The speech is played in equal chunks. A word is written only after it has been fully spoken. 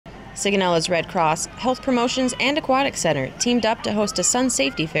Sigonella's Red Cross, Health Promotions, and Aquatic Center teamed up to host a sun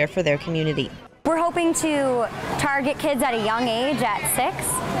safety fair for their community. We're hoping to target kids at a young age, at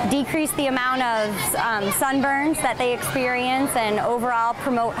 6, decrease the amount of sunburns that they experience, and overall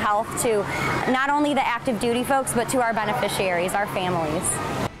promote health to not only the active duty folks, but to our beneficiaries, our families.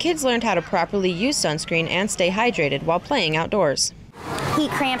 Kids learned how to properly use sunscreen and stay hydrated while playing outdoors. Heat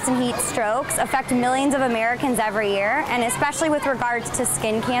cramps and heat strokes affect millions of Americans every year, and especially with regards to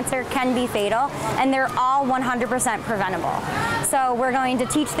skin cancer, can be fatal, and they're all 100% preventable. So we're going to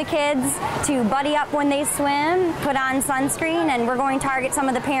teach the kids to buddy up when they swim, put on sunscreen, and we're going to target some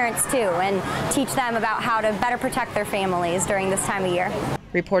of the parents too and teach them about how to better protect their families during this time of year.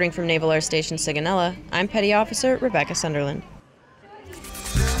 Reporting from Naval Air Station Sigonella, I'm Petty Officer Rebecca Sunderland.